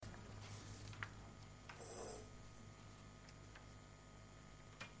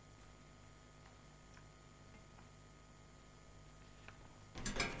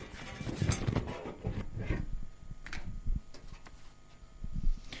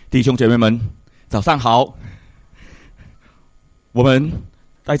弟兄姐妹们，早上好。我们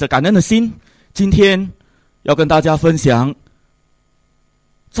带着感恩的心，今天要跟大家分享，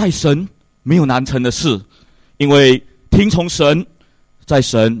在神没有难成的事，因为听从神，在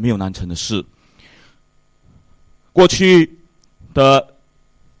神没有难成的事。过去的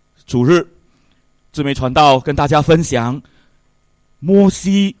主日，志美传道跟大家分享摩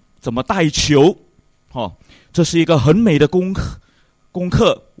西怎么带球，这是一个很美的功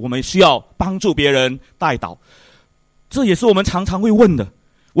课，我们需要帮助别人带祷。这也是我们常常会问的，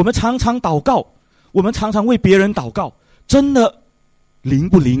我们常常祷告，我们常常为别人祷告，真的灵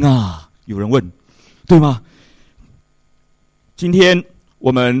不灵啊？有人问，对吗？今天我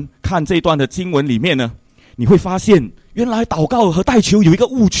们看这段的经文里面呢，你会发现原来祷告和带球有一个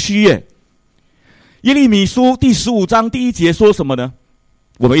误区耶。耶利米书第15章第1节说什么呢？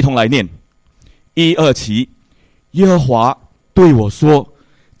我们一同来念，1、2起。耶和华对我说，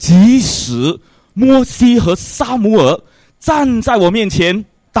即使摩西和撒母耳站在我面前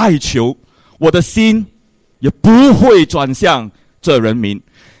带球，我的心也不会转向这人民。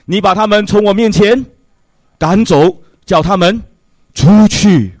你把他们从我面前赶走，叫他们出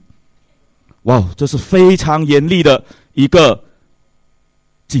去。哇，这是非常严厉的一个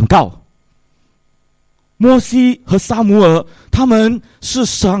警告。摩西和撒母耳他们是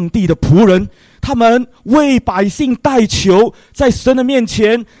上帝的仆人，他们为百姓带球，在神的面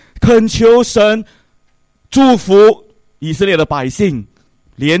前恳求神祝福以色列的百姓，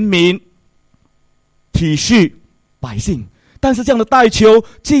怜悯体恤百姓。但是这样的带球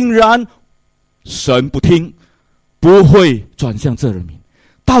竟然神不听，不会转向这人民。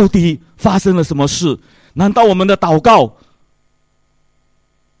到底发生了什么事？难道我们的祷告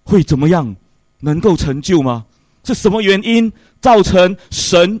会怎么样能够成就吗？是什么原因造成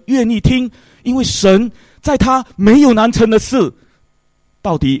神愿意听？因为神在他没有难成的事，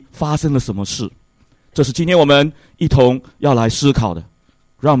到底发生了什么事？这是今天我们一同要来思考的。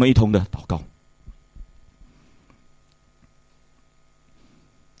让我们一同的祷告。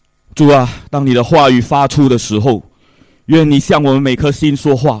主啊，当你的话语发出的时候，愿你向我们每颗心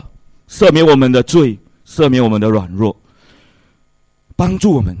说话，赦免我们的罪，赦免我们的软弱，帮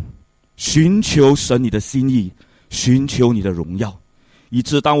助我们寻求神你的心意，寻求你的荣耀，以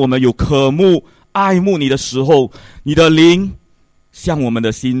致当我们有渴慕爱慕你的时候，你的灵向我们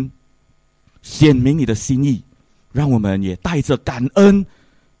的心显明你的心意，让我们也带着感恩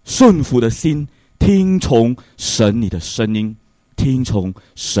顺服的心，听从神你的声音，听从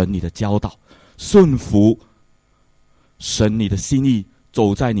神你的教导，顺服神你的心意，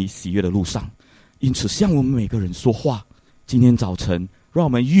走在你喜悦的路上。因此向我们每个人说话，今天早晨让我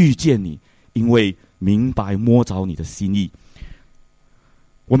们遇见你，因为明白摸着你的心意。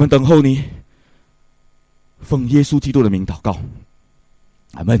我们等候你，奉耶稣基督的名祷告，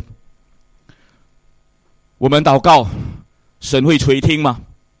阿们。我们祷告，神会垂听吗？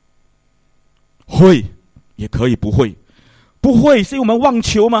会，也可以不会。不会是因为我们妄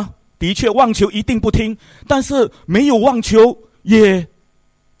求吗？的确妄求一定不听，但是没有妄求也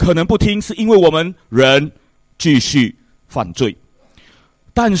可能不听，是因为我们人继续犯罪。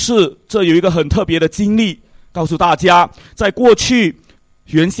但是这有一个很特别的经历，告诉大家，在过去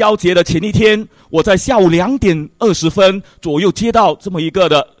元宵节的前一天，我在下午2点20分左右接到这么一个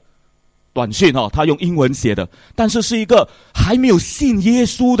的短讯，他用英文写的，但是是一个还没有信耶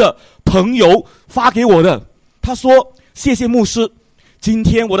稣的朋友发给我的。他说，谢谢牧师，今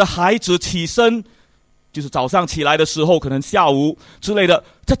天我的孩子起身，就是早上起来的时候，可能下午之类的，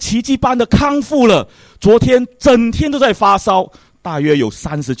这奇迹般的康复了。昨天整天都在发烧，大约有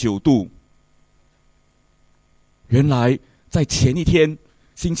39度。原来在前一天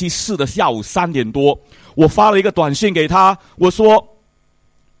星期4的下午3点多，我发了一个短信给他，我说，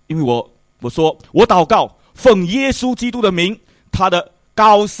因为我说我祷告，奉耶稣基督的名，他的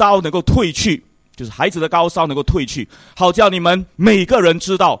高烧能够退去，就是孩子的高烧能够退去，好叫你们每个人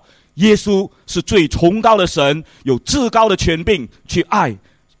知道，耶稣是最崇高的神，有至高的权柄去爱、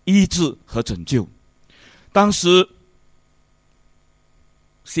医治和拯救。当时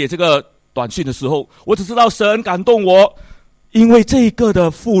写这个短讯的时候，我只知道神感动我，因为这个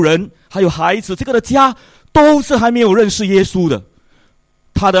的妇人还有孩子，这个的家都是还没有认识耶稣的。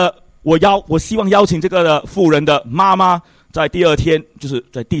我希望邀请这个的妇人的妈妈，在第2天，就是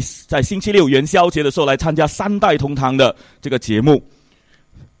在星期6元宵节的时候来参加3代同堂的这个节目。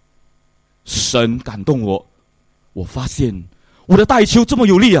神感动我，我发现我的代求这么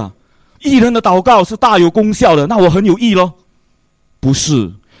有力啊！义人的祷告是大有功效的，那我很有益咯？不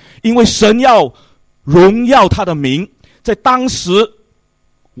是，因为神要荣耀他的名。在当时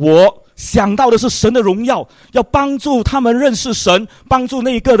我想到的是神的荣耀，要帮助他们认识神，帮助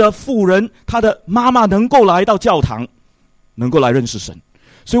那个的妇人，她的妈妈能够来到教堂，能够来认识神。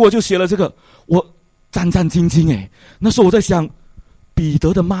所以我就写了这个，我战战兢兢。那时候我在想，彼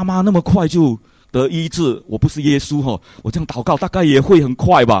得的妈妈那么快就得医治，我不是耶稣我这样祷告大概也会很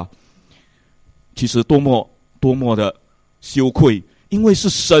快吧。其实多么的羞愧，因为是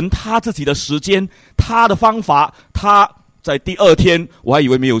神他自己的时间，他的方法，他在第二天，我还以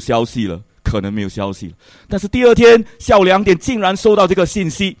为没有消息了，可能没有消息了，但是第二天下午2点竟然收到这个信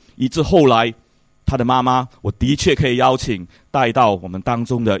息，以致后来他的妈妈，我的确可以邀请带到我们当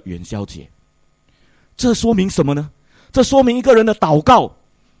中的元宵节。这说明什么呢？这说明一个人的祷告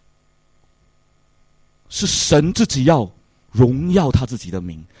是神自己要荣耀他自己的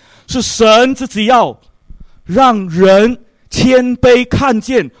名，是神自己要让人谦卑看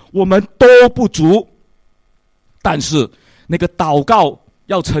见我们都不足，但是那个祷告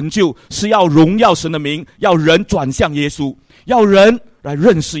要成就，是要荣耀神的名，要人转向耶稣，要人来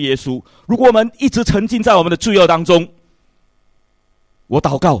认识耶稣。如果我们一直沉浸在我们的罪恶当中，我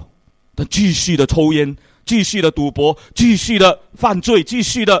祷告，但继续的抽烟，继续的赌博，继续的犯罪，继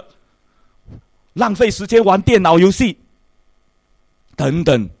续的浪费时间玩电脑游戏等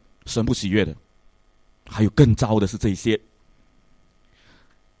等，神不喜悦的。还有更糟的是这些。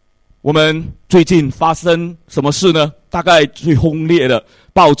我们最近发生什么事呢？大概最轰烈的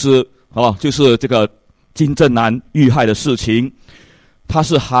报纸就是这个金正男遇害的事情。他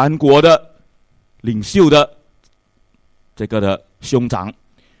是韩国的领袖的这个的兄长，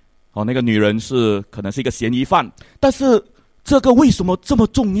那个女人可能是一个嫌疑犯。但是这个为什么这么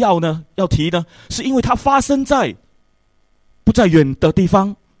重要呢？要提呢，是因为它发生在不在远的地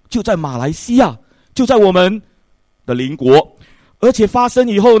方，就在马来西亚，就在我们的邻国，而且发生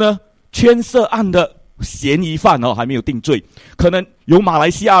以后呢，牵涉案的嫌疑犯还没有定罪，可能有马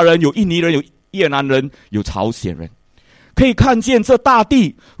来西亚人，有印尼人，有越南人，有朝鲜人。可以看见这大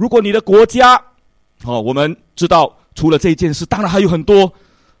地，如果你的国家我们知道除了这件事，当然还有很多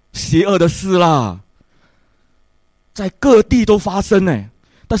邪恶的事啦，在各地都发生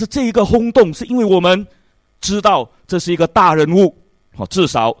但是这一个轰动是因为我们知道这是一个大人物，至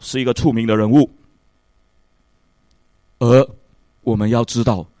少是一个出名的人物。而我们要知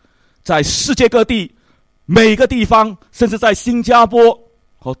道，在世界各地每个地方，甚至在新加坡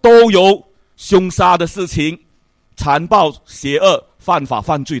都有凶杀的事情，残暴邪恶犯法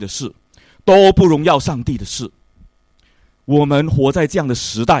犯罪的事，都不荣耀上帝的事。我们活在这样的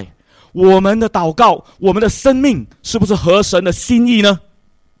时代，我们的祷告，我们的生命是不是合神的心意呢？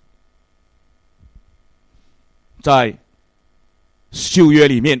在旧约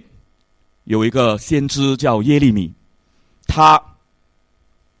里面有一个先知叫耶利米，他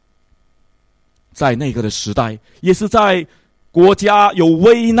在那个的时代，也是在国家有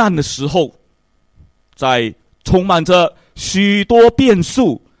危难的时候，在充满着许多变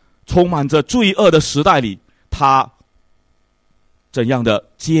数，充满着罪恶的时代里，他怎样的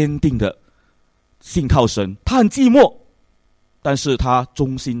坚定的信靠神。他很寂寞，但是他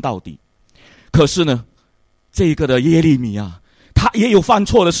忠心到底。可是呢，这个的耶利米他也有犯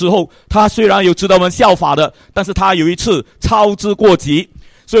错的时候，他虽然有值得我们效法的，但是他有一次操之过急。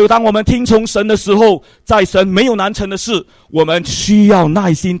所以当我们听从神的时候，在神没有难成的事，我们需要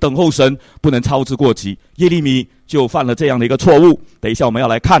耐心等候神，不能操之过急。耶利米就犯了这样的一个错误，等一下我们要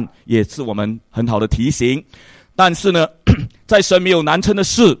来看，也是我们很好的提醒。但是呢，在神没有难成的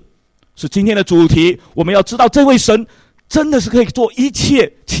事是今天的主题。我们要知道这位神真的是可以做一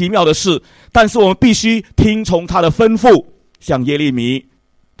切奇妙的事，但是我们必须听从他的吩咐，像耶利米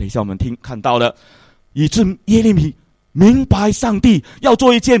等一下我们看到的，以致耶利米明白上帝要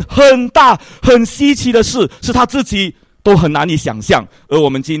做一件很大很稀奇的事，是他自己都很难以想象，而我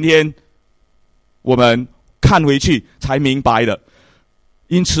们今天我们看回去才明白的。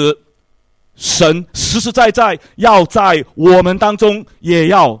因此神实实在在要在我们当中也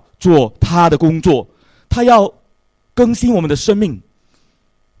要做他的工作，他要更新我们的生命，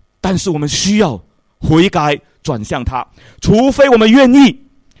但是我们需要悔改转向他，除非我们愿意，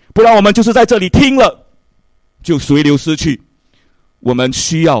不然我们就是在这里听了就随流失去。我们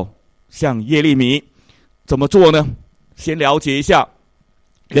需要像耶利米怎么做呢？先了解一下，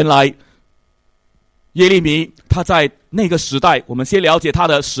原来耶利米他在那个时代，我们先了解他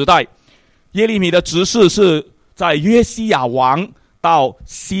的时代。耶利米的执事是在约西亚王到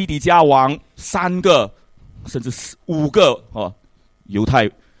西底家王3个甚至5个犹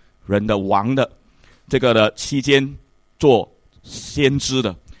太人的王的这个的期间做先知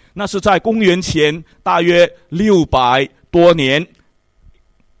的。那是在公元前大约600多年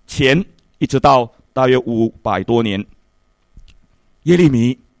前，一直到大约500多年。耶利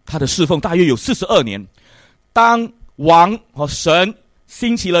米他的侍奉大约有42年。当王和神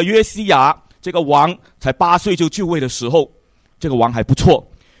兴起了约西亚，这个王才8岁就就位的时候，这个王还不错。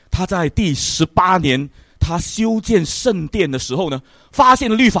他在第18年，他修建圣殿的时候呢，发现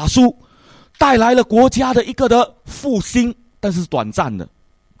了律法书，带来了国家的一个的复兴，但是短暂的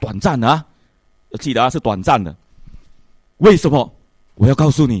啊，记得啊，是短暂的。为什么？我要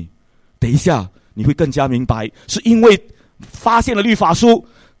告诉你，等一下你会更加明白，是因为发现了律法书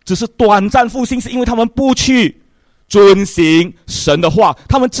只是短暂复兴，是因为他们不去遵行神的话，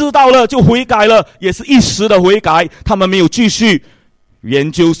他们知道了就悔改了，也是一时的悔改，他们没有继续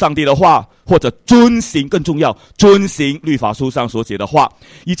研究上帝的话，或者遵行，更重要，遵行律法书上所写的话，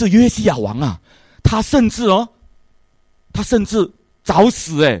以致约西亚王啊，他甚至早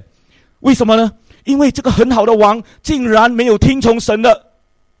死。为什么呢？因为这个很好的王竟然没有听从神的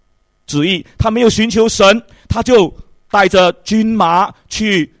旨意，他没有寻求神，他就带着军马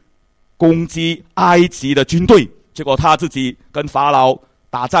去攻击埃及的军队，结果他自己跟法老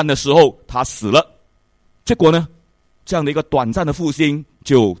打战的时候他死了。结果呢，这样的一个短暂的复兴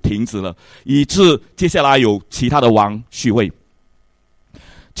就停止了，以致接下来有其他的王续位。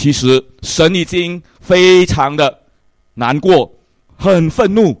其实神已经非常的难过，很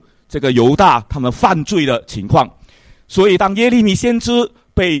愤怒这个犹大他们犯罪的情况，所以当耶利米先知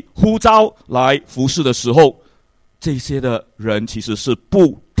被呼召来服侍的时候，这些的人其实是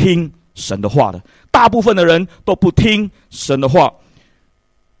不听神的话的，大部分的人都不听神的话。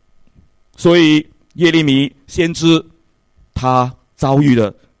所以耶利米先知他遭遇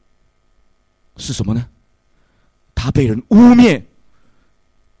的是什么呢？他被人污蔑，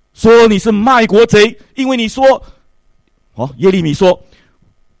说你是卖国贼，因为你说耶利米说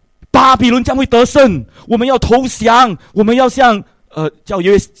巴比伦将会得胜，我们要投降，我们要向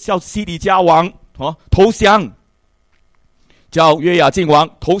叫西底家王投降，叫约雅敬王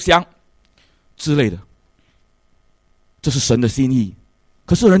投降之类的。这是神的心意，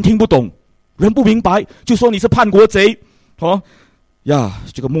可是人听不懂，人不明白，就说你是叛国贼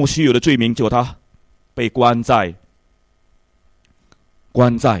这个莫须有的罪名，结果他被关在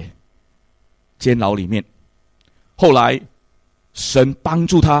监牢里面。后来神帮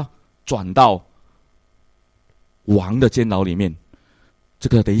助他转到王的监牢里面，这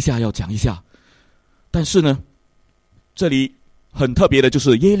个等一下要讲一下。但是呢，这里很特别的就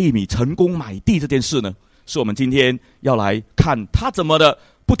是耶利米成功买地这件事呢，是我们今天要来看他怎么的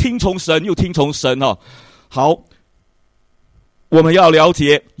不听从神又听从神哦。好，我们要了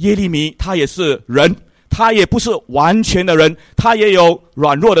解耶利米他也是人，他也不是完全的人，他也有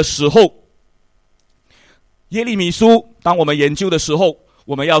软弱的时候。耶利米书当我们研究的时候，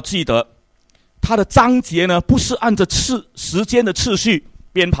我们要记得它的章节呢不是按着时间的次序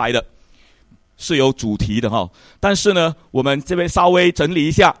编排的，是有主题的但是呢，我们这边稍微整理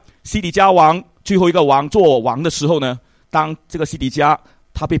一下，西底家王最后一个王做王的时候呢，当这个西底家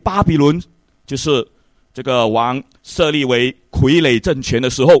他被巴比伦就是这个王设立为傀儡政权的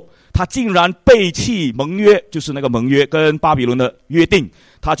时候，他竟然背弃盟约，就是那个盟约跟巴比伦的约定，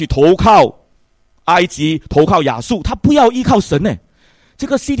他去投靠埃及，投靠亚述，他不要依靠神呢。这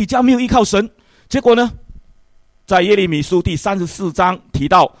个西底家没有依靠神，结果呢，在耶利米书第34章提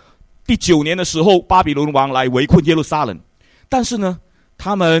到第9年的时候，巴比伦王来围困耶路撒冷，但是呢，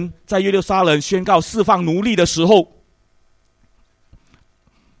他们在耶路撒冷宣告释放奴隶的时候，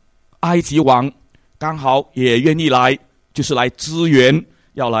埃及王刚好也愿意来，就是来支援，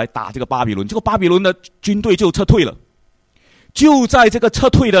要来打这个巴比伦，结果巴比伦的军队就撤退了。就在这个撤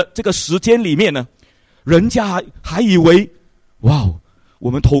退的这个时间里面呢，人家还以为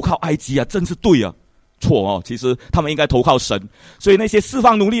我们投靠埃及啊，真是对啊，错其实他们应该投靠神。所以那些释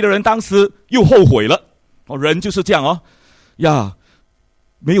放奴隶的人当时又后悔了人就是这样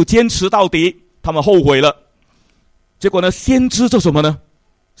没有坚持到底，他们后悔了。结果呢，先知做什么呢？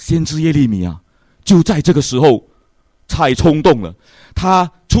先知耶利米就在这个时候太冲动了，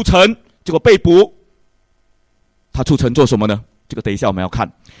他出城，结果被捕。他出城做什么呢？这个等一下我们要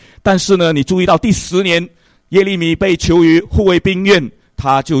看。但是呢，你注意到第10年，耶利米被囚于护卫兵院，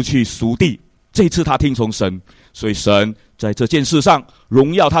他就去赎地。这次他听从神，所以神在这件事上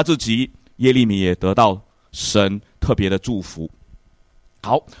荣耀他自己，耶利米也得到神特别的祝福。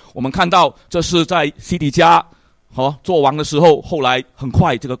好，我们看到这是在西底家做王的时候，后来很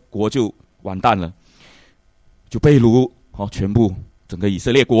快这个国就完蛋了，就被掳全部整个以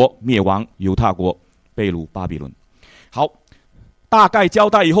色列国灭亡，犹大国被掳巴比伦。好，大概交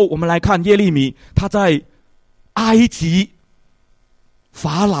代以后，我们来看耶利米他在埃及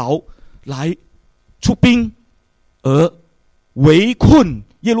法老来出兵而围困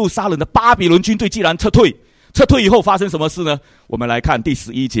耶路撒冷的巴比伦军队既然撤退，撤退以后发生什么事呢？我们来看第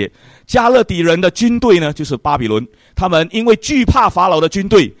11节，加勒底人的军队呢，就是巴比伦，他们因为惧怕法老的军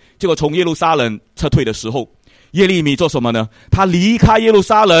队，结果从耶路撒冷撤退的时候，耶利米做什么呢？他离开耶路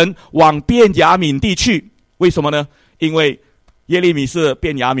撒冷往便雅悯地去。为什么呢？因为耶利米是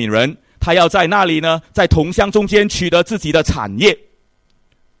便雅悯人，他要在那里呢，在同乡中间取得自己的产业。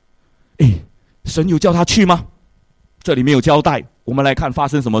神有叫他去吗？这里没有交代。我们来看发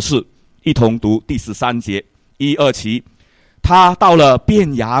生什么事，一同读第13节1、2期。他到了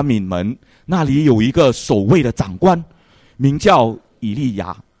便雅悯门，那里有一个守卫的长官，名叫以利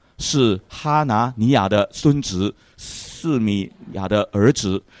亚，是哈拿尼亚的孙子，示米亚的儿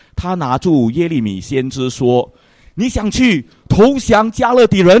子。他拿住耶利米先知说：你想去投降加勒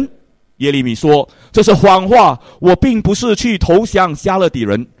底人？耶利米说：这是谎话，我并不是去投降加勒底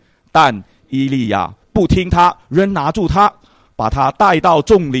人。但以利亚不听他，仍拿住他，把他带到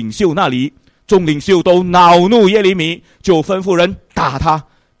众领袖那里。众领袖都恼怒耶利米，就吩咐人打他，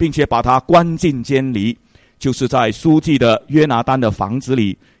并且把他关进监里，就是在书记的约拿单的房子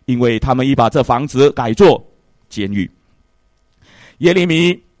里，因为他们已把这房子改作监狱。耶利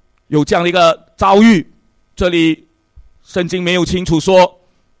米有这样的一个遭遇，这里圣经没有清楚说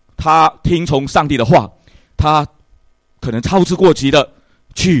他听从上帝的话，他可能操之过急的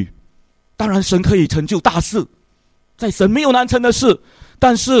去。当然神可以成就大事，在神没有难成的事，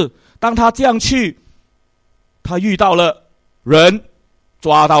但是当他这样去，他遇到了人，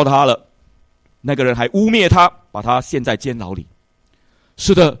抓到他了，那个人还污蔑他，把他陷在监牢里。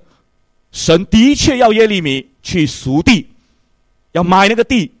是的，神的确要耶利米去赎地，要买那个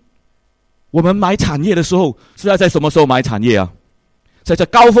地。我们买产业的时候是要在什么时候买产业啊？在这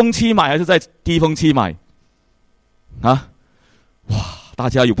高峰期买还是在低峰期买啊？哇，大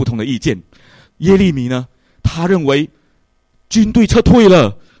家有不同的意见。耶利米呢，他认为军队撤退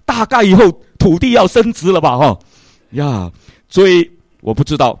了，大概以后土地要升值了吧所以我不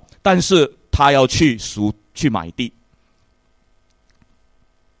知道，但是他要去买地。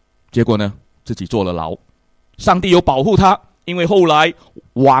结果呢，自己坐了牢。上帝有保护他，因为后来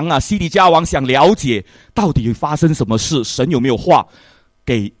王西底家王想了解到底发生什么事，神有没有话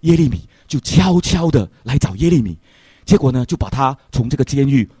给耶利米，就悄悄的来找耶利米。结果呢，就把他从这个监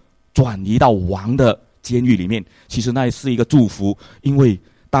狱转移到王的监狱里面。其实那是一个祝福，因为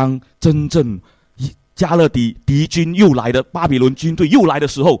当真正加勒底敌军又来的，巴比伦军队又来的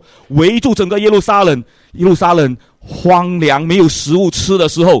时候，围住整个耶路撒冷，耶路撒冷荒凉没有食物吃的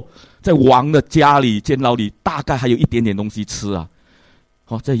时候，在王的家里监牢里大概还有一点点东西吃啊。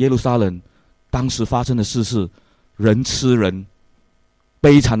在耶路撒冷当时发生的事是人吃人，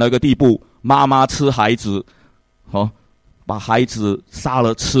悲惨到一个地步，妈妈吃孩子，把孩子杀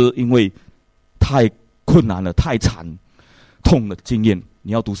了吃，因为太困难了，太惨痛的经验，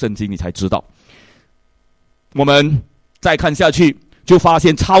你要读圣经你才知道。我们再看下去，就发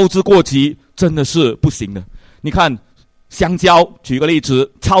现操之过急真的是不行的。你看香蕉，举个例子，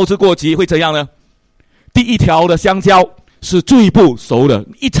操之过急会怎样呢？第一条的香蕉是最不熟的，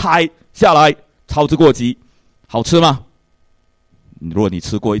一采下来操之过急，好吃吗？如果你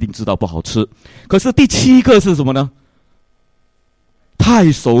吃过一定知道不好吃。可是第7个是什么呢？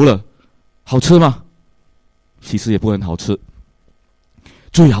太熟了，好吃吗？其实也不很好吃。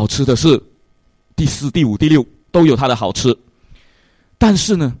最好吃的是第4、第5、第6都有它的好吃。但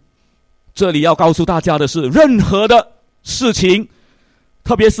是呢，这里要告诉大家的是，任何的事情，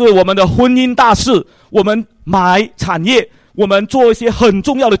特别是我们的婚姻大事，我们买产业，我们做一些很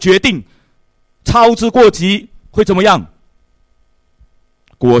重要的决定，操之过急会怎么样？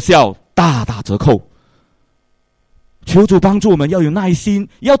果效大打折扣。求主帮助我们要有耐心，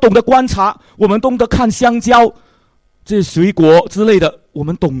要懂得观察，我们懂得看香蕉这些水果之类的，我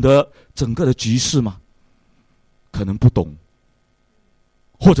们懂得整个的局势吗？可能不懂，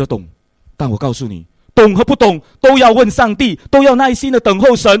或者懂，但我告诉你，懂和不懂都要问上帝，都要耐心的等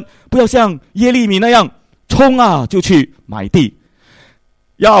候神，不要像耶利米那样冲就去买地。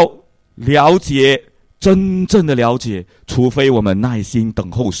要了解，真正的了解，除非我们耐心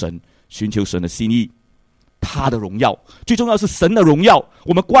等候神，寻求神的心意，他的荣耀，最重要是神的荣耀，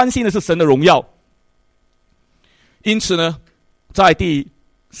我们关心的是神的荣耀。因此呢，在第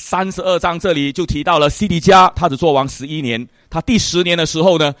32章这里就提到了西底家，他只做王11年，他第10年的时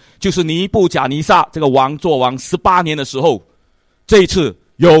候呢，就是尼布甲尼撒这个王做王18年的时候，这一次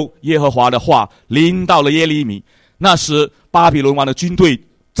有耶和华的话临到了耶利米。那时巴比伦王的军队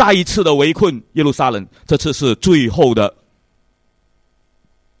再一次的围困耶路撒冷，这次是最后的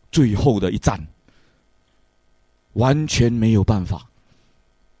一战，完全没有办法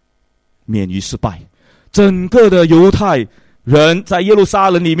免于失败。整个的犹太人在耶路撒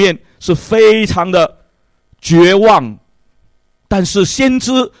冷里面是非常的绝望。但是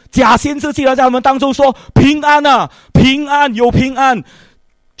假先知竟然在他们当中说：平安啊，平安，有平安，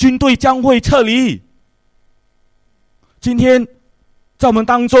军队将会撤离。今天在我们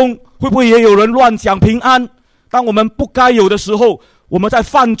当中，会不会也有人乱讲平安？当我们不该有的时候，我们在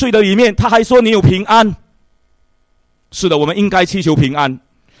犯罪的里面，他还说你有平安。是的，我们应该祈求平安。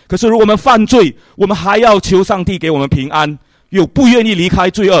可是如果我们犯罪，我们还要求上帝给我们平安，又不愿意离开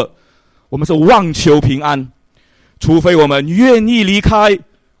罪恶，我们是妄求平安。除非我们愿意离开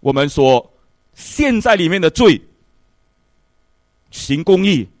我们所陷在里面的罪，行公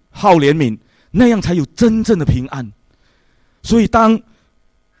义，好怜悯，那样才有真正的平安。所以当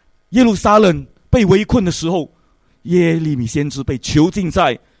耶路撒冷被围困的时候，耶利米先知被囚禁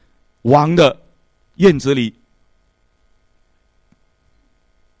在王的院子里，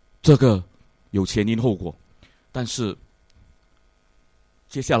这个有前因后果。但是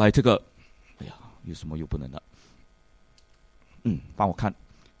接下来这个，哎呀，有什么又不能的？帮我看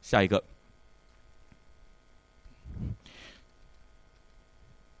下一个。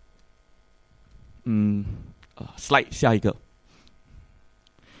slide 下一个。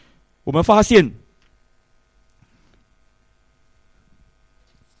我们发现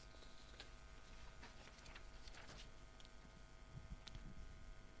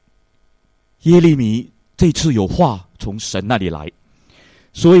耶利米这次有话从神那里来，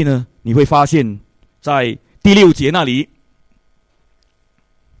所以呢，你会发现在第6节那里，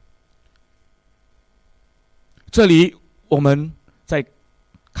这里我们在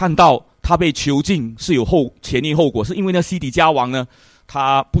看到他被囚禁是有前因后果，是因为呢西底家王呢，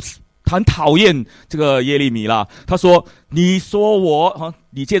他很讨厌这个耶利米啦。他说：你说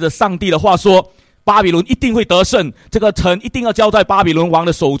你借着上帝的话说，巴比伦一定会得胜，这个城一定要交在巴比伦王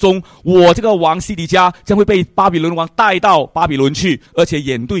的手中，我这个王西底家将会被巴比伦王带到巴比伦去，而且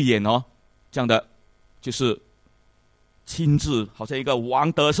眼对眼这样的就是亲自好像一个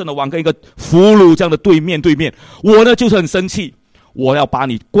王得胜的王跟一个俘虏这样的面对面。我呢就是很生气，我要把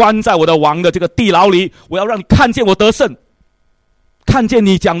你关在我的王的这个地牢里，我要让你看见我得胜，看见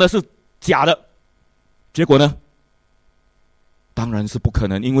你讲的是假的。结果呢，当然是不可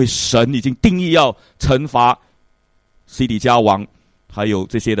能，因为神已经定义要惩罚西底家王还有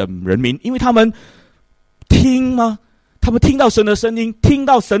这些的人民，因为他们听吗？他们听到神的声音，听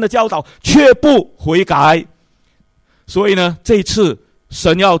到神的教导，却不悔改。所以呢，这一次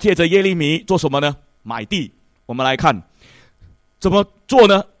神要借着耶利米做什么呢？买地。我们来看怎么做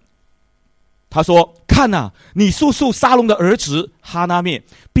呢？他说：看啊，你叔叔沙龙的儿子哈拿灭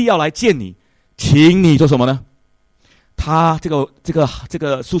必要来见你，请你做什么呢？他这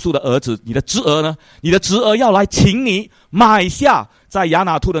个叔叔的儿子，你的侄儿呢？你的侄儿要来请你买下在亚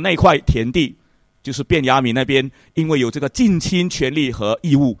拿突的那块田地，就是便雅悯那边，因为有这个近亲权利和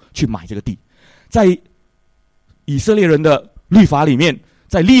义务去买这个地。在以色列人的律法里面，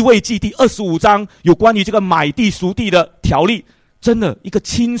在利未记第25章有关于这个买地赎地的条例，真的一个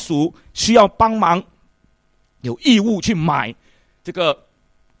亲属需要帮忙，有义务去买这个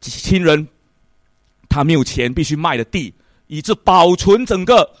亲人他没有钱必须卖的地，以致保存整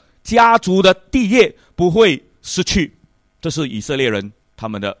个家族的地业不会失去。这是以色列人他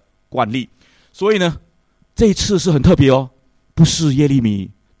们的惯例。所以呢，这一次是很特别不是耶利米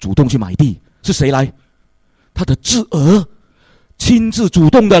主动去买地，是谁来？他的侄儿亲自主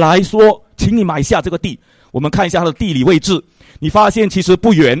动的来说，请你买下这个地。我们看一下他的地理位置，你发现其实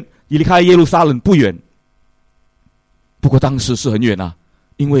不远，你离开耶路撒冷不远，不过当时是很远啊，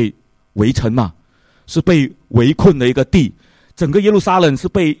因为围城嘛，是被围困的一个地，整个耶路撒冷是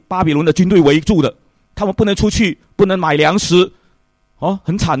被巴比伦的军队围住的，他们不能出去，不能买粮食，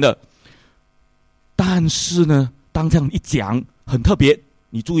很惨的。但是呢，当这样一讲，很特别，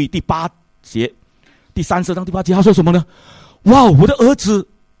你注意第8节，第30章第8节，他说什么呢？哇，我的儿子，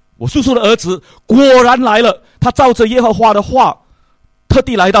我叔叔的儿子果然来了，他照着耶和华的话，特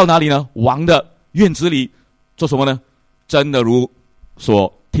地来到哪里呢？王的院子里做什么呢？真的如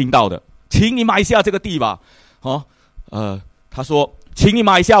所听到的，请你买下这个地吧。他说，请你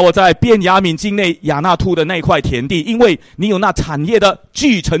买下我在便雅悯境内亚纳突的那块田地，因为你有那产业的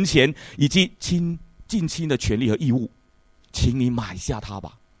继承权以及近亲的权利和义务，请你买下它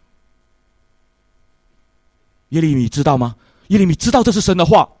吧。耶利米知道吗？耶利米知道这是神的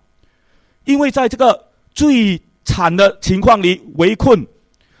话，因为在这个最惨的情况里围困，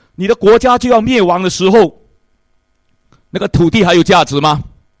你的国家就要灭亡的时候，那个土地还有价值吗？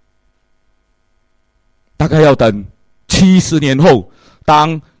大概要等70年后，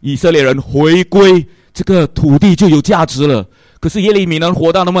当以色列人回归，这个土地就有价值了。可是耶利米能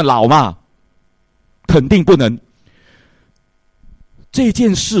活到那么老吗？肯定不能。这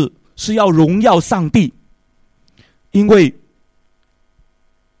件事是要荣耀上帝，因为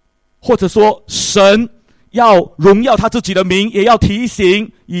或者说神要荣耀他自己的名，也要提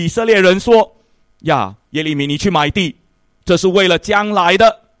醒以色列人说，呀，耶利米你去买地，这是为了将来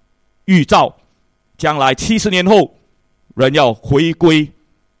的预兆，将来70年后人要回归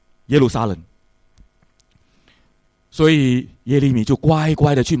耶路撒冷。所以耶利米就乖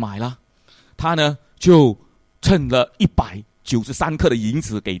乖的去买了，他呢就称了193克的银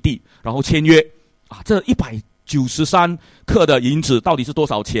子给地，然后签约。这193克的银子到底是多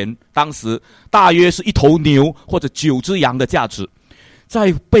少钱？当时大约是1头牛或者9只羊的价值。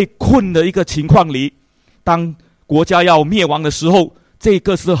在被困的一个情况里，当国家要灭亡的时候，这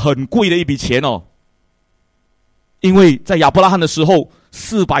个是很贵的一笔钱哦。因为在亚伯拉罕的时候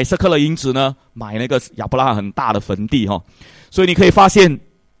，400舍客勒银子呢，买那个亚伯拉罕很大的坟地哈。所以你可以发现，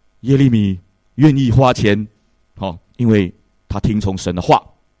耶利米愿意花钱，因为他听从神的话。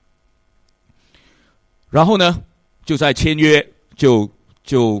然后呢，就在签约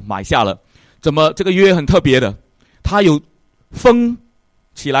就买下了。怎么这个约很特别的？它有封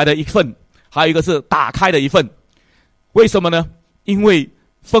起来的一份，还有一个是打开的一份。为什么呢？因为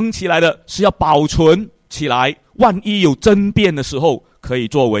封起来的是要保存起来，万一有争辩的时候，可以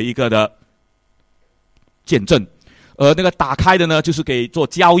作为一个的见证。而那个打开的呢，就是给做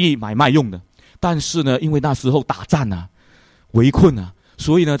交易买卖用的。但是呢，因为那时候打仗啊，围困啊，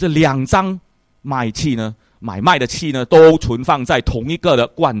所以呢，这2张买卖的契呢，都存放在同一个的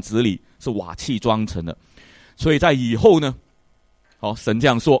罐子里，是瓦器装成的。所以在以后呢，神这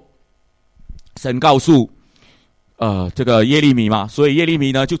样说，神告诉这个耶利米嘛，所以耶利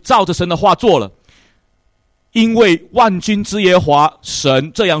米呢就照着神的话做了。因为万军之耶和华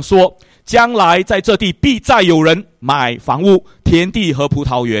神这样说，将来在这地必再有人买房屋、田地和葡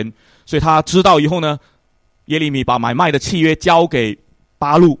萄园。所以他知道以后呢，耶利米把买卖的契约交给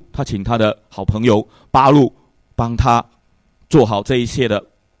巴录，他请他的好朋友巴录帮他做好这一切的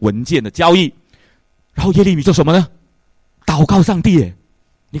文件的交易。然后耶利米做什么呢？祷告上帝耶！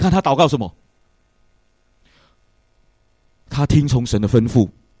你看他祷告什么？他听从神的吩咐，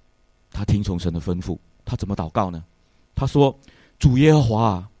他怎么祷告呢？他说：主耶和华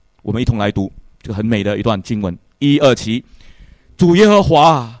啊，我们一同来读这个很美的一段经文，1、2起。主耶和华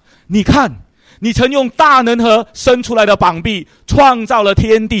啊，你看，你曾用大能和伸出来的膀臂创造了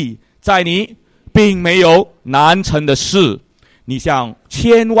天地，在你并没有难成的事。你向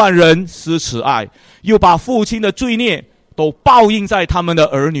千万人施慈爱，又把父亲的罪孽都报应在他们的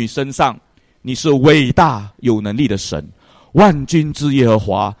儿女身上。你是伟大有能力的神，万军之耶和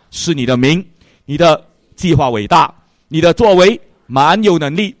华是你的名。你的计划伟大，你的作为蛮有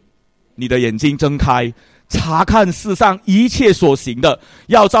能力。你的眼睛睁开，查看世上一切所行的，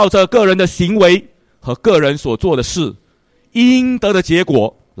要照着个人的行为和个人所做的事，应得的结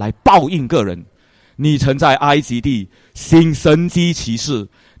果来报应个人。你曾在埃及地行神迹奇事，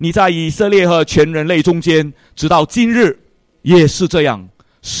你在以色列和全人类中间，直到今日也是这样，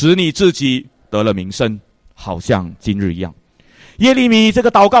使你自己得了名声，好像今日一样。耶利米这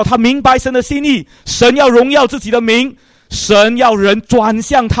个祷告，他明白神的心意，神要荣耀自己的名，神要人转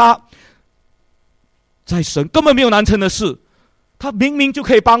向他。在神根本没有难成的事，他明明就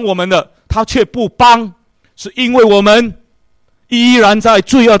可以帮我们的，他却不帮，是因为我们依然在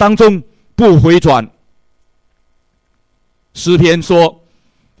罪恶当中不回转。诗篇说，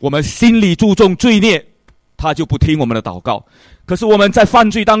我们心里注重罪孽，他就不听我们的祷告。可是我们在犯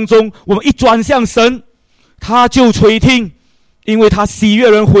罪当中，我们一转向神，他就垂听，因为他喜悦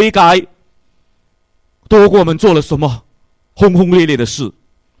人悔改，多过我们做了什么轰轰烈烈的事。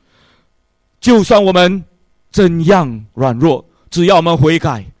就算我们怎样软弱，只要我们悔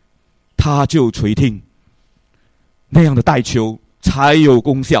改，他就垂听。那样的代求才有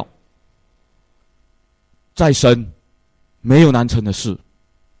功效。在神没有难成的事，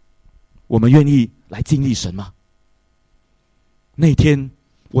我们愿意来经历神吗？那天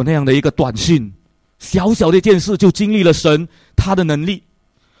我那样的一个短信，小小的一件事就经历了神他的能力。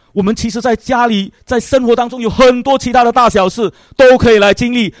我们其实在家里，在生活当中有很多其他的大小事，都可以来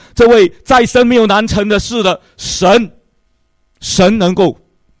经历这位在神没有难成的事的神。神能够，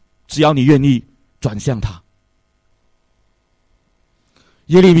只要你愿意转向他。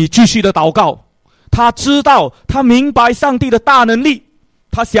耶利米继续的祷告，他知道，他明白上帝的大能力。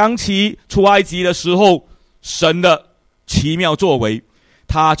他想起出埃及的时候神的奇妙作为，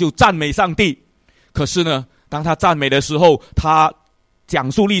他就赞美上帝。可是呢，当他赞美的时候，他讲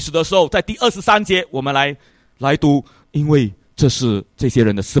述历史的时候，在第23节我们来读，因为这是这些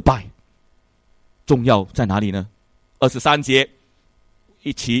人的失败。重要在哪里呢？23节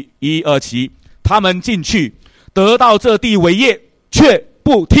1、2起，他们进去得到这地为业，却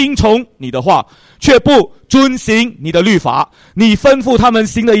不听从你的话，却不遵行你的律法。你吩咐他们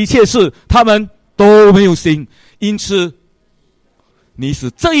行的一切事，他们都没有行，因此你使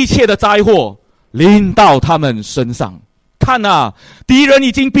这一切的灾祸临到他们身上。看啊，敌人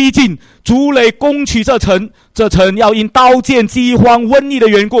已经逼近，筑垒攻取这城，这城要因刀剑、饥荒、瘟疫的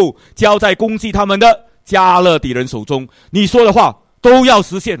缘故，交在攻击他们的加勒底人手中。你说的话都要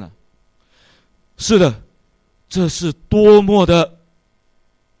实现了。是的，这是多么的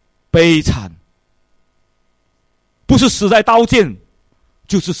悲惨！不是死在刀剑，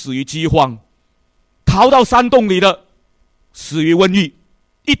就是死于饥荒；逃到山洞里的，死于瘟疫，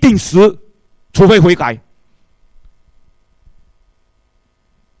一定死，除非悔改。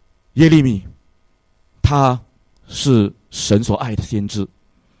耶利米，他是神所爱的先知，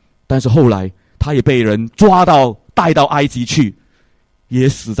但是后来他也被人抓到带到埃及去，也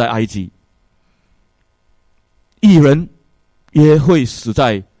死在埃及。义人也会死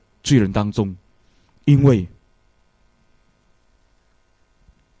在罪人当中，因为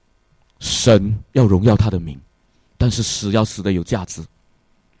神要荣耀他的名，但是死要死的有价值。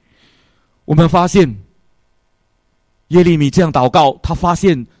我们发现耶利米这样祷告，他发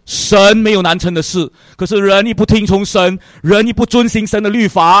现神没有难成的事，可是人亦不听从神，人亦不遵行神的律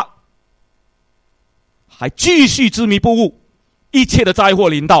法，还继续执迷不悟，一切的灾祸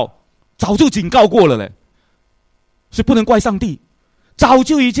临到，早就警告过了嘞。所以不能怪上帝，早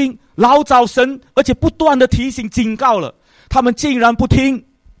就已经老早神，而且不断的提醒警告了，他们竟然不听。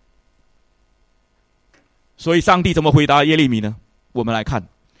所以上帝怎么回答耶利米呢？我们来看，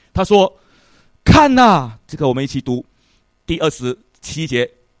他说：看啊，这个我们一起读第27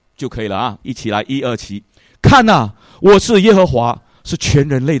节就可以了啊！一起来，1、2起。看啊，我是耶和华，是全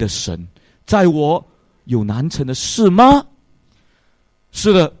人类的神，在我有难成的事吗？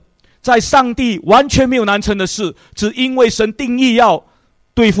是的，在上帝完全没有难成的事，只因为神定义要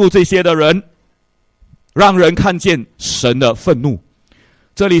对付这些的人，让人看见神的愤怒。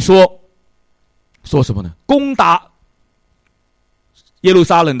这里说什么呢？攻打耶路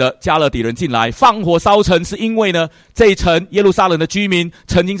撒冷的加勒底人进来，放火烧城，是因为呢，这一城耶路撒冷的居民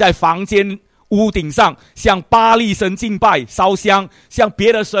曾经在房间屋顶上向巴力神敬拜烧香，向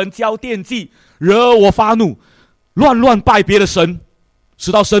别的神交奠祭，惹我发怒，乱拜别的神，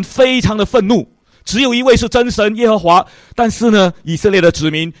使到神非常的愤怒。只有一位是真神耶和华，但是呢，以色列的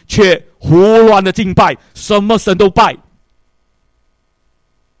子民却胡乱的敬拜，什么神都拜，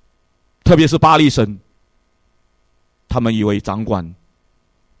特别是巴力神，他们以为掌管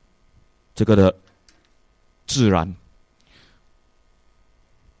这个的自然，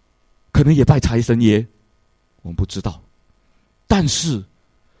可能也拜财神爷，我们不知道，但是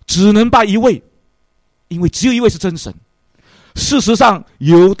只能拜一位，因为只有一位是真神。事实上，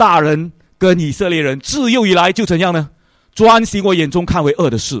犹大人跟以色列人自幼以来就怎样呢？专行我眼中看为恶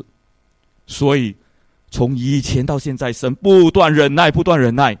的事。所以从以前到现在，神不断忍耐，不断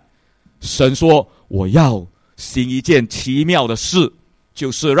忍耐。神说我要行一件奇妙的事，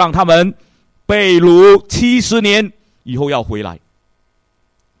就是让他们被掳70年以后要回来。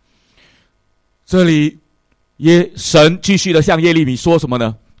这里神继续的向耶利米说什么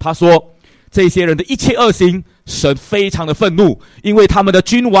呢？他说这些人的一切恶行，神非常的愤怒，因为他们的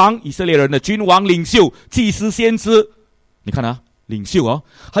君王，以色列人的君王、领袖、祭司、先知，你看啊，领袖啊，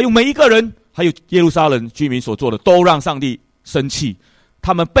还有每一个人，还有耶路撒冷居民所做的，都让上帝生气。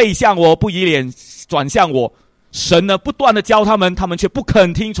他们背向我，不以脸转向我。神呢，不断的教他们，他们却不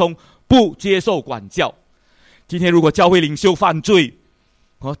肯听从，不接受管教。今天如果教会领袖犯罪，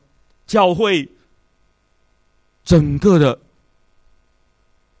教会整个的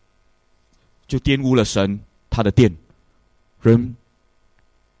就玷污了神他的殿，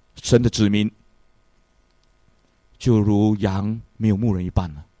神的子民就如羊没有牧人一般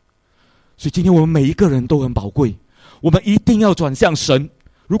了。所以今天我们每一个人都很宝贵，我们一定要转向神。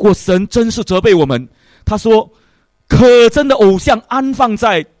如果神真是责备我们，他说可憎的偶像安放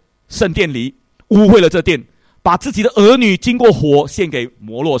在圣殿里，污秽了这殿，把自己的儿女经过火献给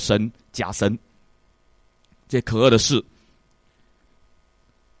摩洛神、假神，这可恶的事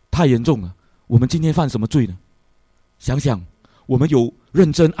太严重了。我们今天犯什么罪呢？想想，我们有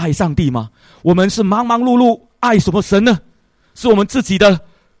认真爱上帝吗？我们是忙忙碌碌爱什么神呢？是我们自己的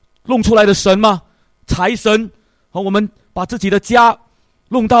弄出来的神吗？财神，我们把自己的家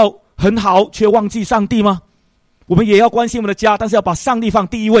弄到很好，却忘记上帝吗？我们也要关心我们的家，但是要把上帝放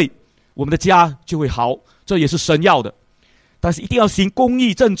第一位，我们的家就会好，这也是神要的。但是一定要行公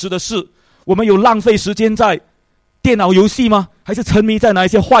义正直的事。我们有浪费时间在电脑游戏吗？还是沉迷在哪一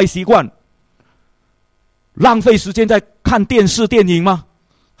些坏习惯？浪费时间在看电视电影吗？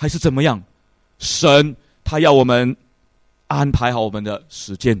还是怎么样？神他要我们安排好我们的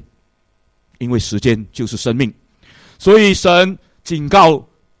时间，因为时间就是生命。所以神警告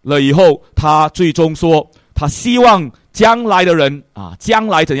了以后，他最终说，他希望将来的人将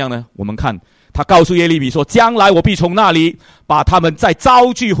来怎样呢？我们看他告诉耶利米说，将来我必从那里把他们再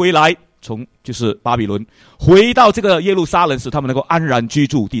招聚回来，就是巴比伦回到这个耶路撒冷，使他们能够安然居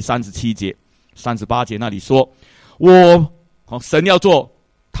住。第37节、38节那里说，神要做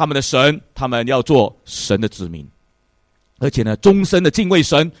他们的神，他们要做神的子民，而且呢，终身的敬畏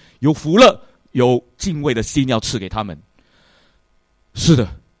神，有福乐，有敬畏的心要赐给他们。是的，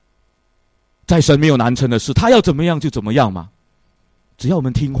在神没有难成的事，他要怎么样就怎么样嘛，只要我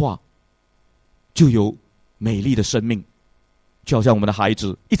们听话，就有美丽的生命。就好像我们的孩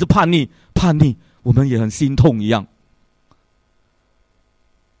子一直叛逆，我们也很心痛一样。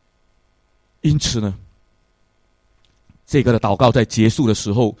因此呢，这个的祷告在结束的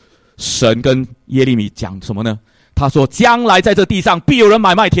时候，神跟耶利米讲什么呢？他说，将来在这地上必有人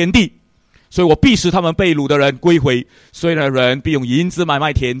买卖田地，所以我必使他们被掳的人归回，所以呢，人必用银子买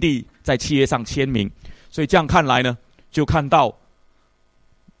卖田地，在契约上签名。所以这样看来呢，就看到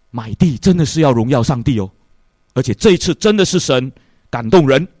买地真的是要荣耀上帝哦，而且这一次真的是神感动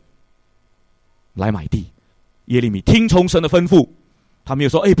人来买地。耶利米听从神的吩咐，他没有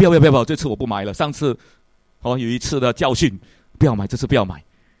说不要，这次我不买了。上次有一次的教训，不要买，这次不要买，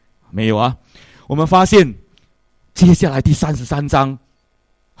没有啊。我们发现接下来第33章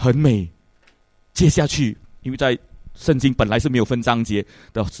很美，接下去因为在圣经本来是没有分章节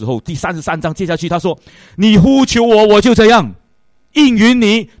的时候，第33章接下去他说，你呼求我，我就这样应允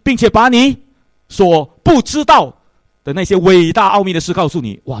你，并且把你所不知道的那些伟大奥秘的事告诉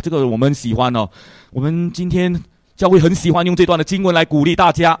你。哇，这个我们喜欢哦。我们今天教会很喜欢用这段的经文来鼓励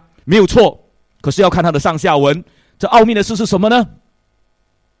大家，没有错。可是要看它的上下文，这奥秘的事是什么呢？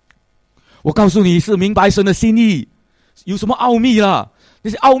我告诉你，是明白神的心意。有什么奥秘啦？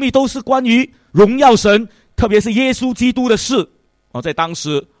那些奥秘都是关于荣耀神，特别是耶稣基督的事。在当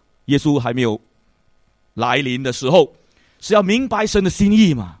时耶稣还没有来临的时候，是要明白神的心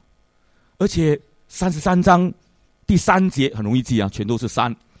意嘛。而且33章第3节很容易记啊，全都是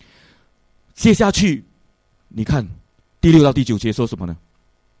3。接下去你看第6到第9节说什么呢？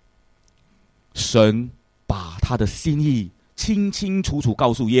神把他的心意清清楚楚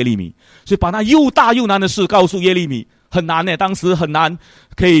告诉耶利米，所以把那又大又难的事告诉耶利米。很难呢，当时很难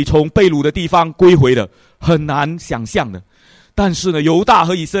可以从被掳的地方归回的，很难想象的。但是呢，犹大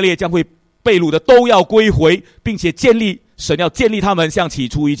和以色列将会被掳的都要归回，并且神要建立他们，像起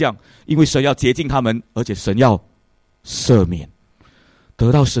初一样，因为神要洁净他们，而且神要赦免。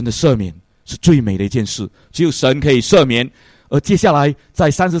得到神的赦免是最美的一件事，只有神可以赦免。而接下来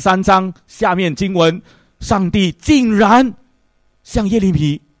在33章下面经文，上帝竟然向耶利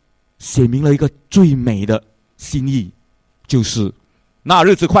米写明了一个最美的心意，就是那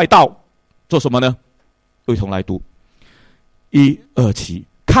日子快到，做什么呢？一同来读1、2、7。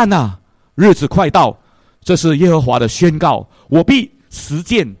看啊，日子快到，这是耶和华的宣告，我必实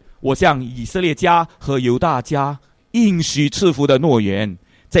践我向以色列家和犹大家应许赐福的诺言。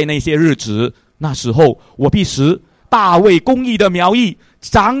在那些日子，那时候我必使大卫公义的苗裔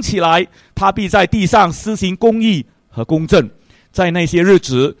长起来，他必在地上施行公义和公正。在那些日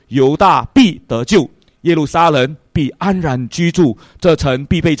子，犹大必得救，耶路撒冷必安然居住，这城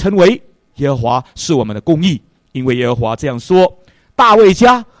必被称为耶和华是我们的公义。因为耶和华这样说，大卫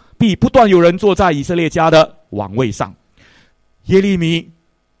家必不断有人坐在以色列家的王位上。耶利米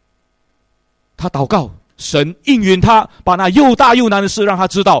他祷告，神应允他，把那又大又难的事让他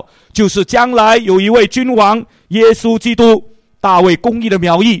知道，就是将来有一位君王耶稣基督，大卫公义的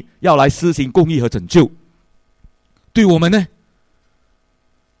苗裔，要来施行公义和拯救。对我们呢，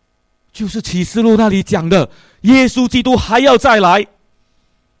就是启示录那里讲的，耶稣基督还要再来。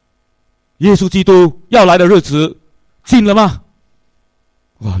耶稣基督要来的日子近了吗？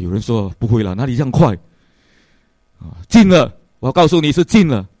哇，有人说不会了，哪里这样快？近了，我要告诉你是近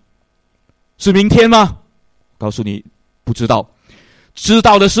了。是明天吗？告诉你不知道。知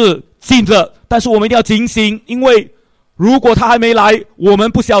道的是近了，但是我们一定要警醒，因为如果他还没来，我们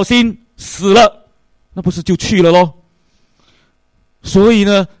不小心死了，那不是就去了咯？所以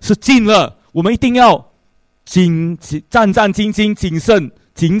呢，是近了，我们一定要战战兢兢、谨慎、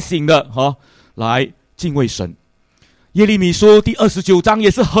警醒的来敬畏神。耶利米书第29章也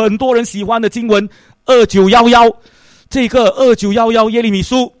是很多人喜欢的经文，2911。这个2911耶利米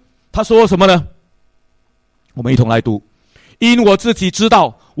书他说什么呢？我们一同来读。因我自己知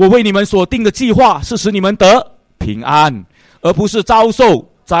道，我为你们所定的计划是使你们得平安，而不是遭受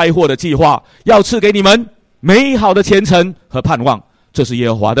灾祸的计划，要赐给你们美好的前程和盼望。这是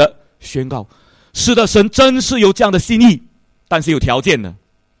耶和华的宣告。是的，神真是有这样的心意，但是有条件的，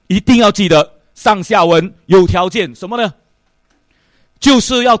一定要记得上下文有条件，什么呢？就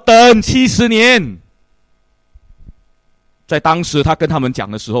是要等70年。在当时他跟他们讲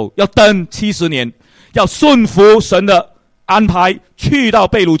的时候，要等70年，要顺服神的安排，去到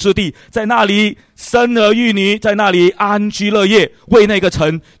被掳之地，在那里生儿育女，在那里安居乐业，为那个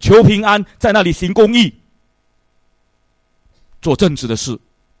城求平安，在那里行公义，做正直的事，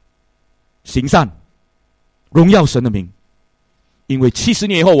行善，荣耀神的名。因为70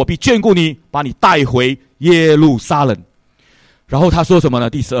年以后，我必眷顾你，把你带回耶路撒冷。然后他说什么呢？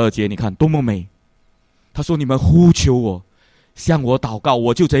第12节，你看多么美。他说：你们呼求我，向我祷告，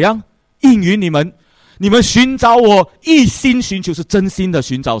我就怎样应允你们。你们寻找我，一心寻求，是真心的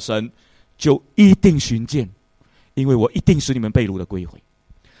寻找神，就一定寻见，因为我一定使你们被掳的归回。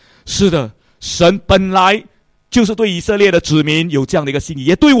是的，神本来就是对以色列的子民有这样的一个心意，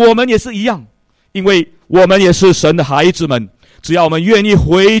也对我们也是一样，因为我们也是神的孩子们。只要我们愿意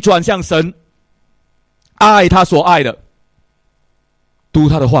回转向神，爱他所爱的，读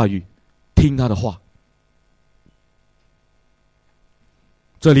他的话语，听他的话。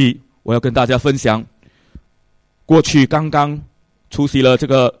这里我要跟大家分享，过去刚刚出席了这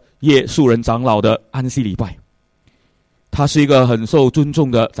个叶树人长老的安息礼拜。他是一个很受尊重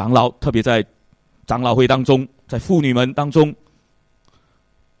的长老，特别在长老会当中，在妇女们当中，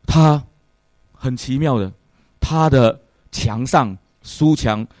他很奇妙的，他的墙上书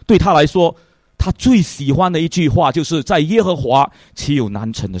墙对他来说，他最喜欢的一句话就是在耶和华岂有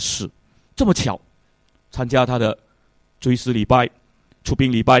难成的事。这么巧，参加他的追思礼拜、出殡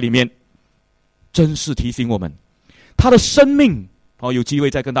礼拜里面，真是提醒我们他的生命。有机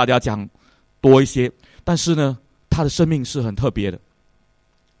会再跟大家讲多一些，但是呢，他的生命是很特别的。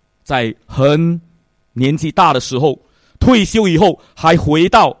在很年纪大的时候，退休以后，还回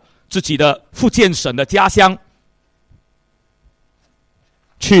到自己的福建省的家乡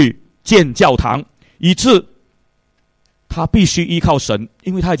去建教堂，以致他必须依靠神，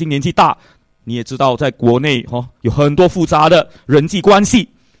因为他已经年纪大。你也知道，在国内有很多复杂的人际关系，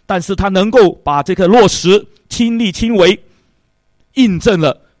但是他能够把这个落实，亲力亲为，印证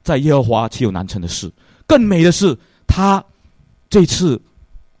了在耶和华岂有难成的事。更美的是，他这次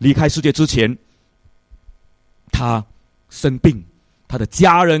离开世界之前，他生病，他的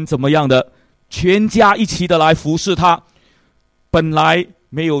家人怎么样的，全家一起的来服侍他。本来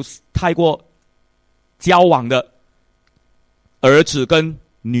没有太过交往的儿子跟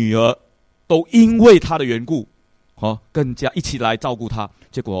女儿，都因为他的缘故，更加一起来照顾他，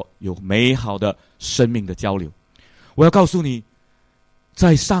结果有美好的生命的交流。我要告诉你，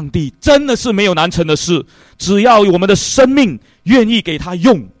在上帝真的是没有难成的事，只要我们的生命愿意给他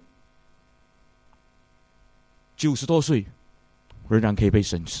用，90多岁仍然可以被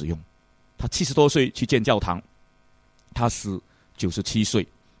神使用。他70多岁去建教堂，他死97岁，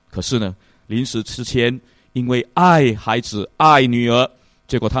可是呢，临死之前，因为爱孩子、爱女儿，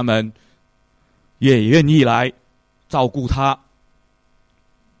结果他们也愿意来照顾他。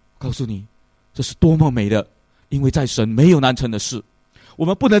告诉你，这是多么美的，因为在神没有难成的事。我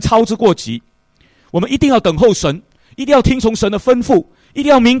们不能操之过急，我们一定要等候神，一定要听从神的吩咐，一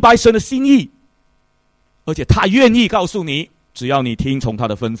定要明白神的心意，而且他愿意告诉你，只要你听从他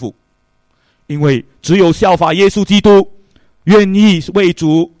的吩咐。因为只有效法耶稣基督，愿意为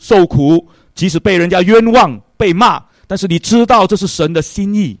主受苦，即使被人家冤枉、被骂，但是你知道这是神的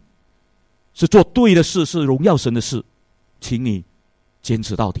心意，是做对的事，是荣耀神的事，请你坚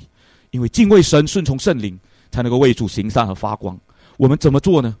持到底。因为敬畏神、顺从圣灵，才能够为主行善和发光。我们怎么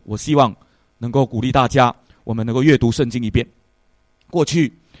做呢？我希望能够鼓励大家，我们能够阅读圣经一遍。过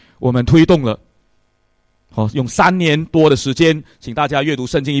去我们推动了用3年多的时间，请大家阅读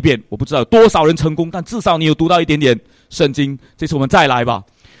圣经一遍。我不知道有多少人成功，但至少你有读到一点点圣经。这次我们再来吧，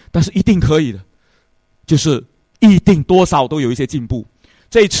但是一定可以的，就是一定多少都有一些进步。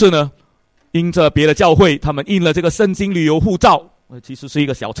这一次呢，因着别的教会他们印了这个圣经旅游护照，其实是一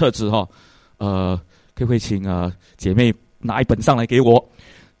个小册子可不可以请姐妹拿一本上来给我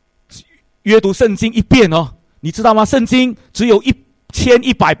阅读圣经一遍你知道吗？圣经只有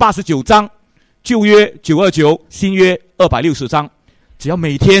1189章，旧约929，新约260章，只要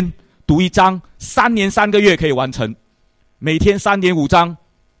每天读一章，3年3个月可以完成，每天3.5章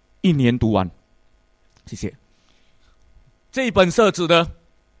，1年读完。谢谢。这一本册子呢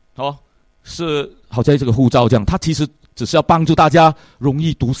是好像这个护照这样，它其实只是要帮助大家容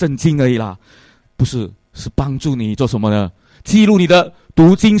易读圣经而已啦，不是，是帮助你做什么呢？记录你的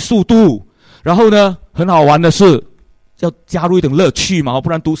读经速度。然后呢，很好玩的是要加入一点乐趣嘛，不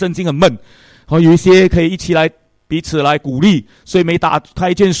然读圣经很闷。有一些可以一起来彼此来鼓励，所以每打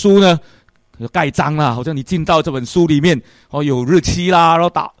开一卷书呢，盖章啦，好像你进到这本书里面有日期啦，然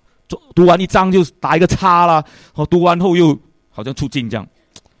后读完一章就打一个叉啦，读完后又好像出境这样，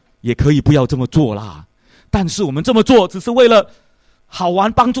也可以不要这么做啦。但是我们这么做只是为了好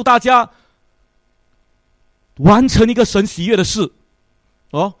玩，帮助大家完成一个神喜悦的事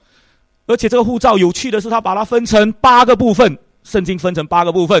而且这个护照有趣的是，他把它分成8个部分，圣经分成8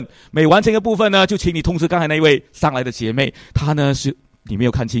个部分，每完成一个部分呢，就请你通知刚才那位上来的姐妹，她呢是你没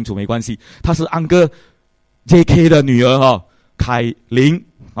有看清楚没关系，她是安哥 JK 的女儿凯琳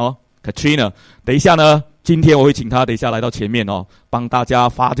Katrina。等一下呢，今天我会请她等一下来到前面帮大家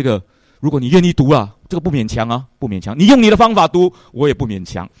发这个。如果你愿意读这个不勉强不勉强，你用你的方法读，我也不勉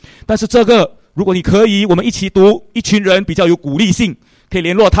强。但是这个如果你可以，我们一起读，一群人比较有鼓励性，可以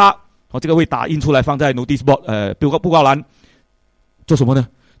联络他。这个会打印出来放在 notice board 布告栏。做什么呢？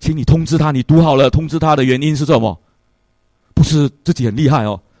请你通知他，你读好了，通知他的原因是什么？不是自己很厉害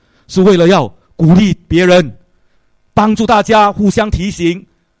是为了要鼓励别人，帮助大家互相提醒。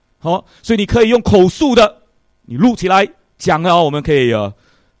所以你可以用口述的，你录起来讲我们可以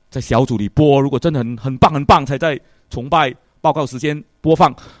在小组里播，如果真的很棒才在崇拜报告时间播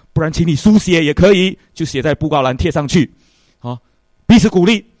放，不然请你书写也可以，就写在布告栏贴上去彼此鼓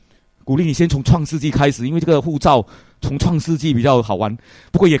励你先从创世纪开始，因为这个护照从创世纪比较好玩，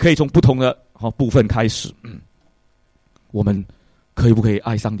不过也可以从不同的部分开始。我们可不可以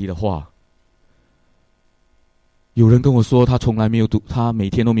爱上帝的话？有人跟我说他从来没有读，他每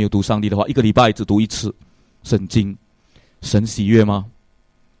天都没有读上帝的话，一个礼拜只读1次圣经。神喜悦吗？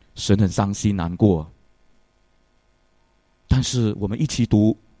神很伤心难过。但是我们一起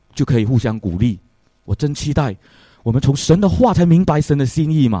读就可以互相鼓励。我真期待我们从神的话才明白神的心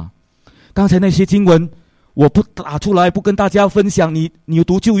意嘛。刚才那些经文我不打出来，不跟大家分享，你有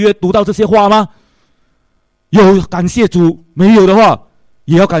读旧约读到这些话吗？有感谢主，没有的话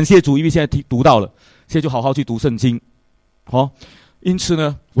也要感谢主，因为现在读到了，现在就好好去读圣经。因此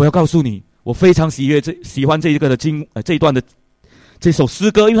呢，我要告诉你，我非常喜欢这一个的这一段的这首诗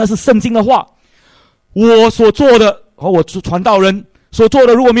歌，因为它是圣经的话。我所做的我传道人所做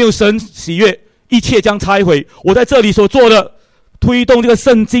的，如果没有神喜悦，一切将拆毁。我在这里所做的推动这个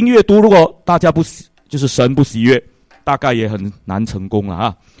圣经阅读，如果大家就是神不喜悦，大概也很难成功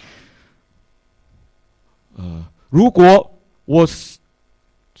了如果我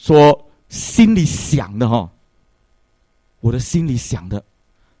所心里想的我的心里想的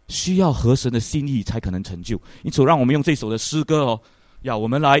需要合神的心意才可能成就。因此让我们用这首的诗歌要我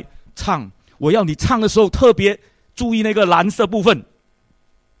们来唱。我要你唱的时候特别注意那个蓝色部分，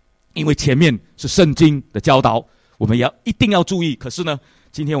因为前面是圣经的教导，我们一定要注意。可是呢，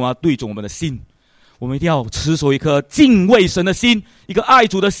今天我要对准我们的心，我们一定要持守一颗敬畏神的心，一个爱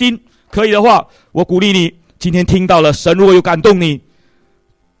主的心。可以的话，我鼓励你，今天听到了神如果有感动你，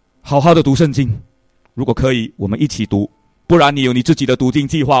好好的读圣经。如果可以，我们一起读，不然你有你自己的读经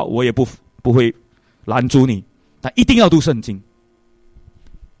计划，我也不会拦阻你，但一定要读圣经。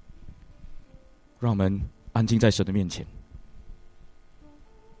让我们安静在神的面前。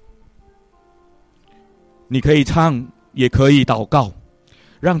你可以唱，也可以祷告，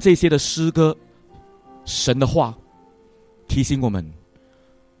让这些的诗歌、神的话提醒我们：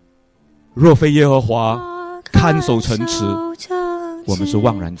若非耶和华看守城池，我们是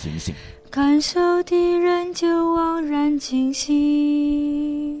妄然警醒。看守的人就妄然警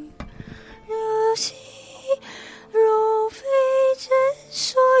醒。若非真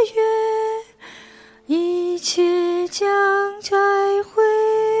所愿，一切将摘回。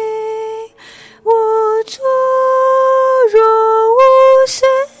我作若无神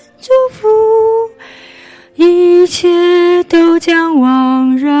祝福，一切都将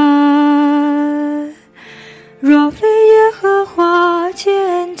枉然。若非耶和华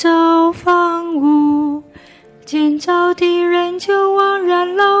建造房屋，建造的人就枉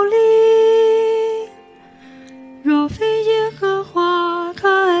然劳力。若非耶和华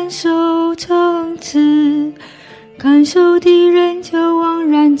看守城池，看守的人就枉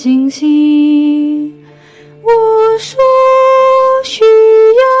然警醒。我所需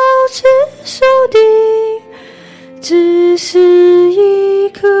要持守的，只是一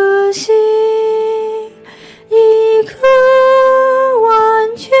颗心，一颗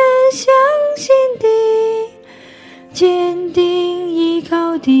完全相信的，坚定依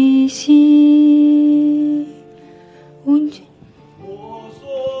靠的心。我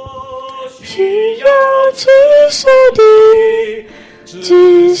所需要持守的，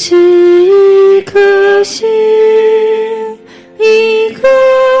只是一颗心，一颗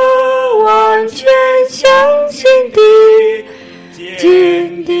完全相信的，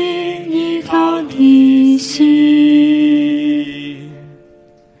坚定依靠的心。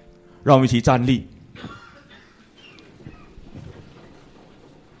让我们一起站立。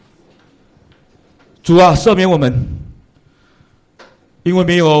主啊，赦免我们，因为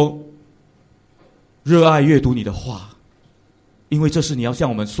没有热爱阅读你的话，因为这是你要向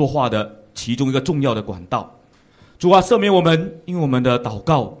我们说话的其中一个重要的管道。主啊，赦免我们，因为我们的祷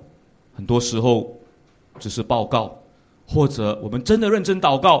告很多时候只是报告，或者我们真的认真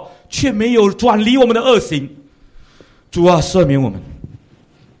祷告，却没有转离我们的恶行。主啊，赦免我们，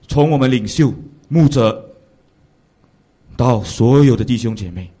从我们领袖、牧者到所有的弟兄姐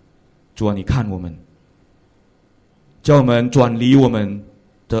妹，主啊，你看我们，叫我们转离我们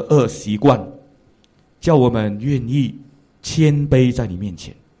的恶习惯，叫我们愿意谦卑在你面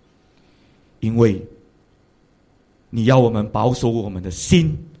前，因为你要我们保守我们的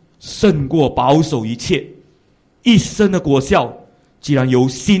心，胜过保守一切。一生的果效既然由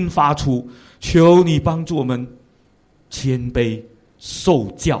心发出，求你帮助我们谦卑受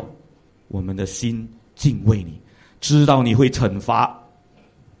教，我们的心敬畏你，知道你会惩罚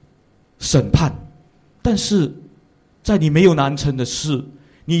审判，但是在你没有难成的事，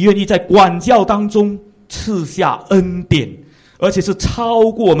你愿意在管教当中赐下恩典，而且是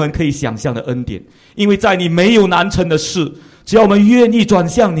超过我们可以想象的恩典。因为在你没有难成的事，只要我们愿意转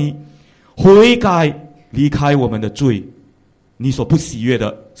向你，悔改，离开我们的罪，你所不喜悦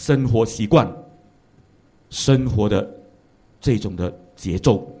的生活习惯，生活的这种的节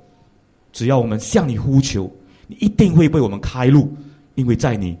奏，只要我们向你呼求，你一定会为我们开路，因为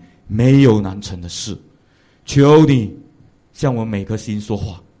在你没有难成的事。求你向我们每颗心说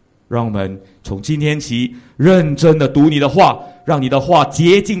话，让我们从今天起认真的读你的话，让你的话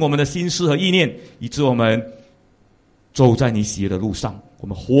洁净我们的心思和意念，以致我们走在你喜悦的路上，我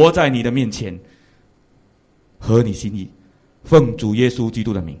们活在你的面前，合你心意。奉主耶稣基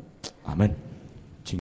督的名，阿们。